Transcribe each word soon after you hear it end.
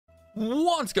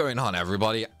What's going on,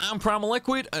 everybody? I'm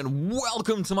Primalliquid and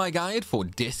welcome to my guide for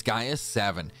Disgaea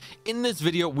 7. In this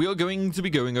video, we are going to be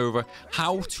going over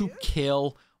how to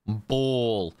kill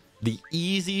Baal, the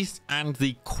easiest and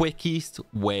the quickest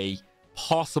way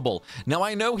possible. Now,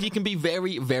 I know he can be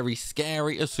very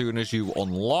scary as soon as you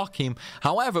unlock him.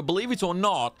 However, believe it or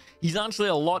not, he's actually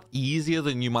a lot easier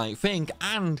than you might think,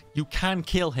 and you can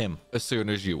kill him as soon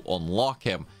as you unlock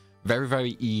him.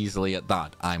 Very easily at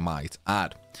that, I might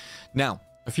add. Now,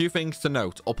 a few things to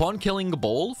note. Upon killing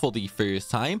Baal for the first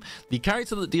time, the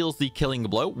character that deals the killing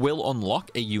blow will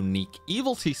unlock a unique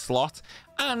Evility slot,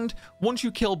 and once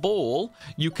you kill Baal,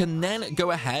 you can then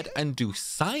go ahead and do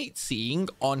sightseeing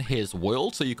on his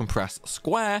world. So you can press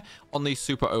square on the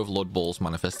Super Overlord Baal's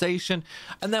manifestation,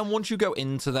 and then once you go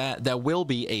into there will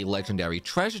be a legendary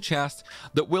treasure chest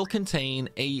that will contain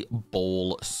a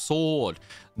Baal sword,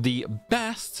 the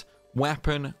best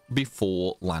weapon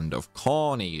before Land of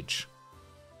Carnage.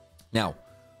 Now,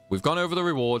 we've gone over the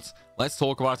rewards. Let's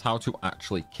talk about how to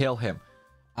actually kill him.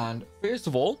 And first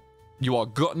of all, you are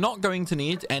not going to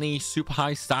need any super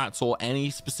high stats or any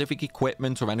specific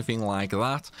equipment or anything like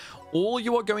that. All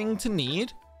you are going to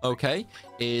need, okay,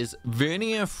 is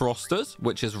vernier thrusters,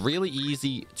 which is really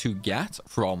easy to get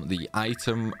from the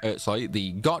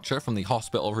the gotcha from the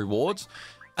hospital rewards.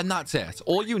 And that's it.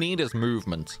 All you need is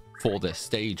movement for this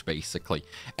stage, basically.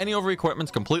 Any other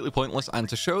equipment's completely pointless, and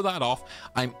to show that off,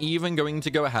 I'm even going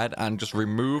to go ahead and just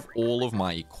remove all of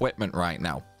my equipment right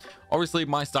now. Obviously,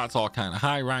 my stats are kind of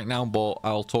high right now, but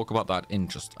I'll talk about that in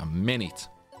just a minute.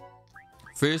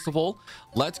 First of all,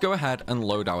 let's go ahead and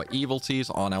load our Evilities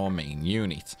on our main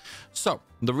unit. So,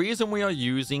 the reason we are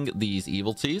using these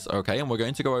Evilities, okay, and we're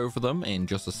going to go over them in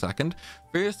just a second.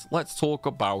 First, let's talk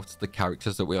about the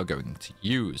characters that we are going to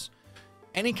use.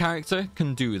 Any character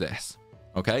can do this,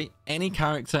 okay? Any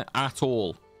character at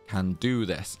all can do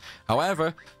this.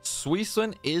 However,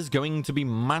 Suisun is going to be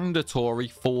mandatory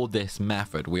for this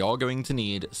method. We are going to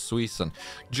need Suisun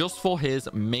just for his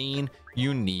main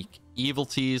unique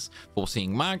Evilities,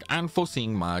 Foreseeing Mag and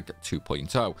Foreseeing Mag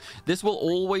 2.0. This will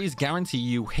always guarantee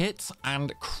you hits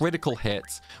and critical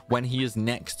hits when he is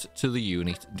next to the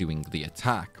unit doing the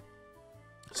attack.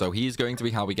 So he is going to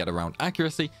be how we get around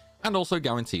accuracy and also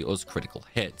guarantee us critical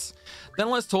hits. Then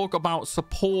let's talk about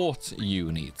support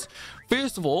units.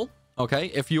 First of all, okay,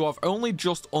 if you have only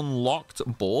just unlocked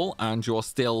Baal and you're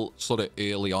still sort of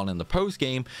early on in the post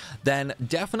game, then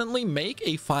definitely make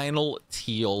a final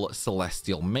teal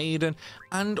Celestial Maiden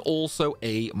and also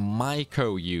a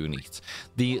Myco unit.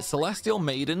 The Celestial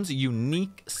Maiden's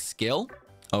unique skill,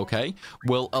 okay,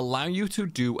 will allow you to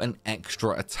do an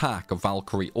extra attack, a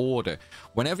Valkyrie order.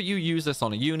 Whenever you use this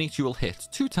on a unit, you will hit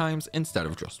 2 times instead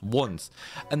of just once.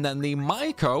 And then the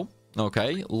Myco,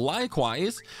 okay,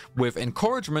 likewise, with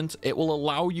encouragement, it will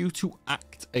allow you to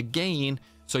act again,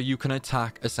 so you can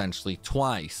attack essentially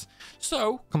twice.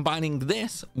 So, combining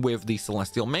this with the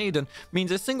Celestial Maiden means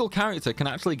a single character can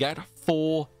actually get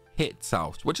 4 hits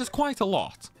out, which is quite a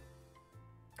lot.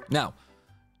 Now,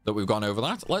 that we've gone over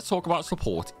that, let's talk about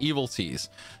support Evilities.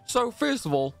 So, first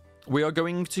of all, we are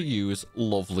going to use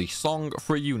Lovely Song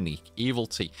for a unique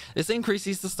Evility. This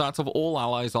increases the stats of all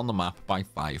allies on the map by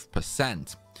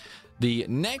 5%. The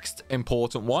next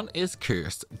important one is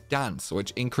Cursed Dance, which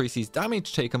increases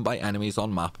damage taken by enemies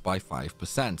on map by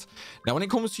 5%. Now, when it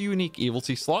comes to unique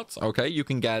Evility slots, okay, you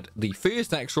can get the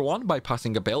first extra one by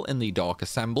passing a bill in the Dark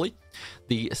Assembly,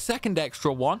 the second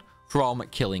extra one from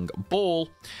killing Baal,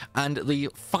 and the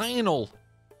final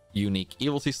unique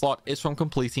Evility slot is from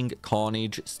completing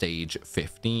Carnage Stage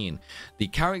 15. The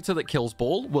character that kills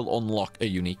Baal will unlock a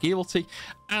unique Evility,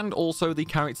 and also the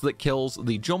character that kills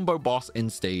the Jumbo Boss in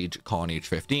Stage Carnage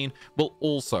 15 will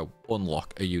also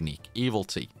unlock a unique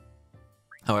Evility.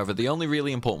 However, the only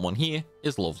really important one here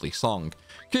is Lovely Song.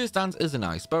 Cursed Dance is a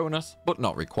nice bonus, but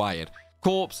not required.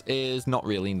 Corpse is not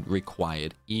really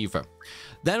required either.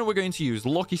 Then we're going to use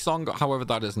Lucky Song, however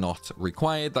that is not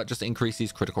required. That just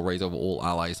increases critical rate of all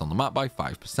allies on the map by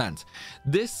 5%.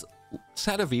 This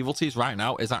set of Evilities right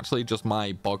now is actually just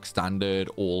my bog standard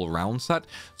all-around set,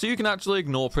 so you can actually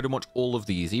ignore pretty much all of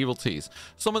these Evilities.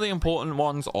 Some of the important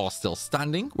ones are Still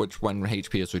Standing, which when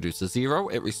HP is reduced to 0,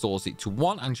 it restores it to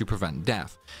 1 and you prevent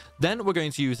death. Then we're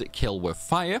going to use Kill with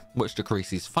Fire, which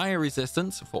decreases fire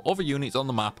resistance for other units on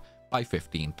the map by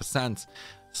 15%.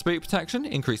 Spirit Protection,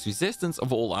 increased resistance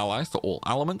of all allies to all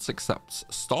elements except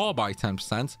Star by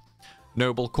 10%.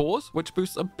 Noble Cause, which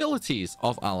boosts abilities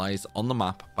of allies on the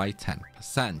map by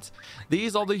 10%.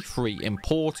 These are the 3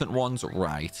 important ones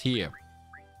right here.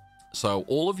 So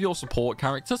all of your support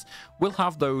characters will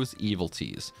have those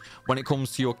Evilities. When it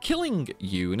comes to your killing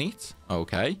unit,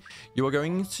 okay, you are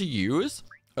going to use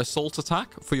Assault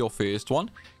Attack for your first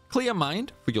one, Clear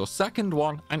Mind for your second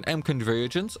one, and M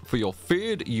Convergence for your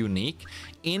third unique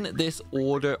in this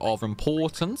order of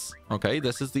importance. Okay,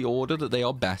 this is the order that they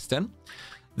are best in.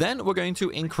 Then we're going to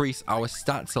increase our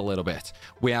stats a little bit.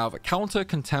 We have Counter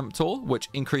Contemptor, which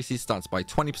increases stats by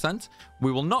 20%.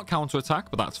 We will not counter attack,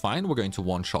 but that's fine. We're going to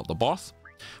one-shot the boss.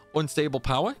 Unstable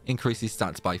Power increases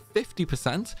stats by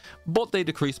 50%, but they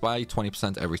decrease by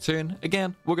 20% every turn.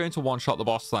 Again, we're going to one-shot the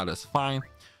boss, so that is fine.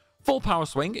 Full Power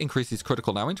Swing increases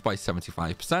critical damage by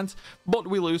 75%, but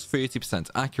we lose 30%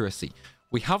 accuracy.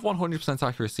 We have 100%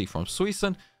 accuracy from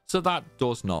Suisun, so that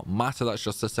does not matter. That's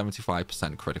just a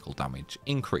 75% critical damage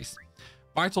increase.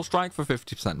 Vital Strike for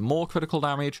 50% more critical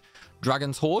damage.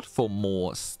 Dragon's Horde for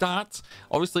more stats.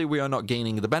 Obviously, we are not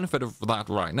gaining the benefit of that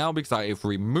right now because I have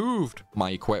removed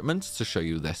my equipment to show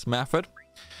you this method.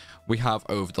 We have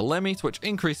Over the Limit, which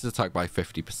increases attack by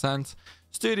 50%.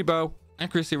 Sturdy Bow,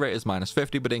 accuracy rate is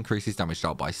 -50, but increases damage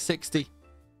dealt by 60.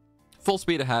 Full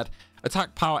Speed Ahead,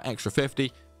 attack power extra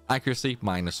 50. Accuracy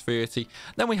 -30.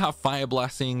 Then we have Fire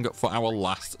Blessing for our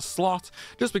last slot,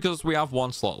 just because we have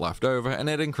one slot left over, and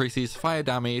it increases fire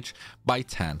damage by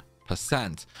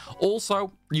 10%.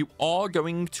 Also, you are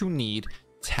going to need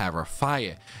Terra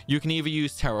Fire. You can either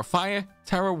use Terra Fire,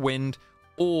 Terra Wind,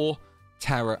 or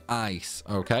Terra Ice,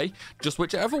 okay? Just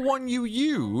whichever one you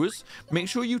use, make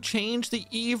sure you change the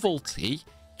Evility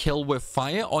Kill with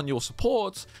Fire on your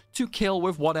supports to kill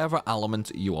with whatever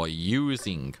element you are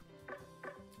using.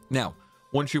 Now,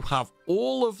 once you have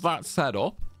all of that set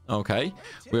up, okay,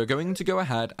 we're going to go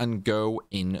ahead and go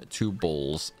into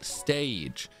Baal's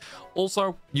stage.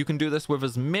 Also, you can do this with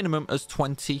as minimum as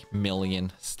 20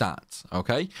 million stats,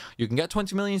 okay? You can get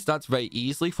 20 million stats very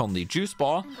easily from the juice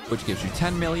bar, which gives you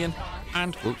 10 million.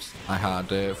 And, oops, I had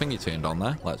a thingy turned on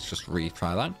there. Let's just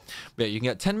retry that. But yeah, you can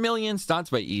get 10 million stats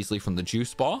very easily from the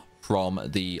juice bar, from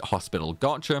the hospital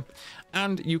gotcha,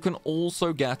 and you can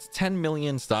also get 10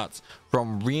 million stats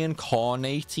from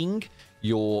reincarnating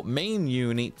your main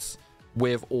units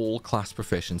with all class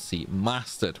proficiency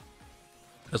mastered.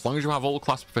 As long as you have all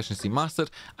class proficiency mastered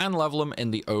and level them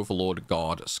in the Overlord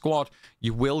Guard squad,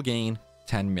 you will gain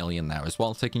 10 million there as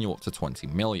well, taking you up to 20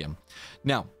 million.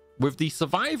 Now, with the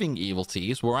surviving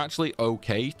Evilities, we're actually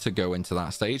okay to go into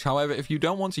that stage. However, if you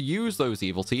don't want to use those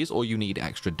Evilities or you need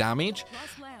extra damage,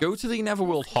 go to the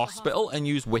Netherworld Hospital and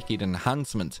use Wicked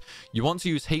Enhancement. You want to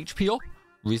use HP up,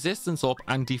 Resistance up,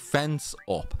 and Defense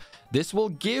up. This will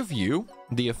give you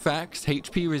the effects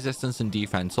HP, Resistance, and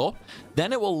Defense up.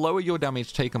 Then it will lower your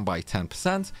damage taken by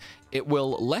 10%. It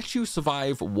will let you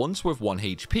survive once with 1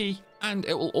 HP, and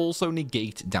it will also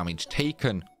negate damage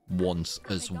taken once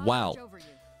as well.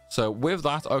 So with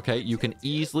that, okay, you can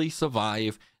easily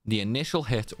survive the initial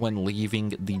hit when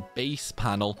leaving the base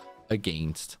panel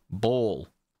against Baal.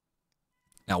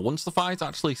 Now, once the fight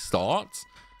actually starts,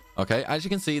 okay, as you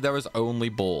can see, there is only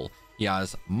Baal. He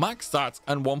has max stats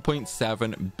and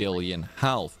 1.7 billion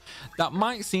health. That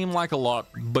might seem like a lot,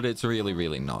 but it's really,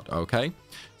 really not, okay?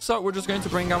 So we're just going to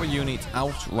bring our units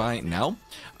out right now.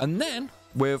 And then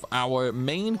with our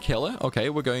main killer, okay,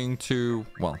 we're going to,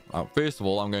 well, first of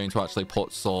all, I'm going to actually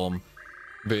put some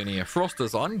vernier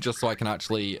thrusters on just so I can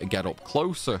actually get up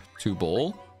closer to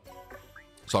Baal.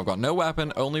 So I've got no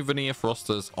weapon, only vernier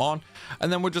thrusters on,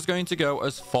 and then we're just going to go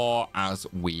as far as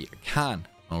we can.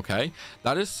 Okay,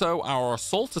 that is so our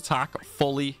assault attack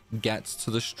fully gets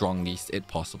to the strongest it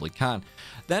possibly can.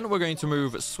 Then we're going to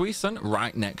move Suisun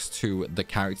right next to the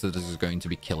character that is going to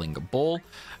be killing Baal,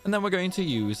 and then we're going to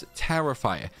use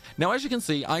Terrifier. Now, as you can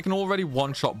see, I can already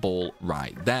one-shot Baal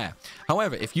right there.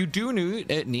 However, if you do need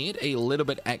a little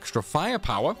bit extra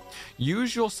firepower,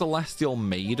 use your Celestial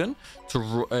Maiden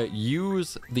to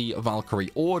use the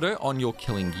Valkyrie Order on your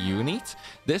killing unit.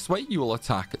 This way, you will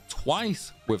attack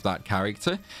twice with that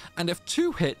character, and if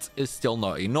 2 hits is still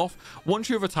not enough, once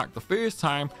you've attacked the first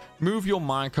time, move your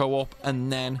Myco up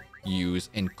and then use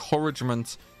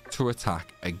Encouragement to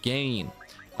attack again.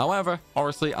 However,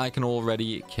 obviously I can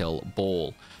already kill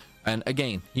Baal, and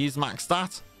again, he's maxed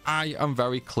stat. I am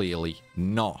very clearly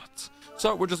not.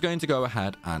 So we're just going to go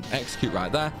ahead and execute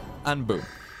right there, and boom,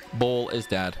 Baal is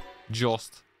dead,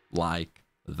 just like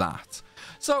that.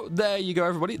 So there you go,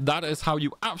 everybody. That is how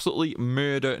you absolutely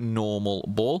murder normal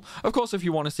Baal. Of course, if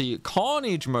you want to see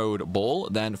Carnage mode Baal,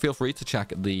 then feel free to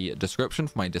check the description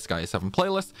for my Disgaea 7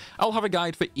 playlist. I'll have a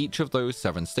guide for each of those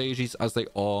 7 stages, as they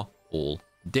are all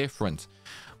different.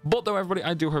 But though, everybody,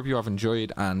 I do hope you have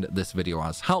enjoyed and this video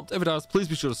has helped. If it has, please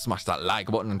be sure to smash that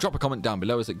like button and drop a comment down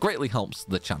below, as it greatly helps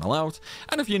the channel out.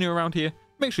 And if you're new around here,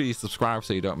 make sure you subscribe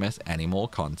so you don't miss any more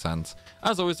content.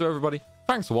 As always, though, everybody,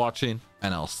 thanks for watching,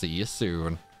 and I'll see you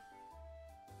soon.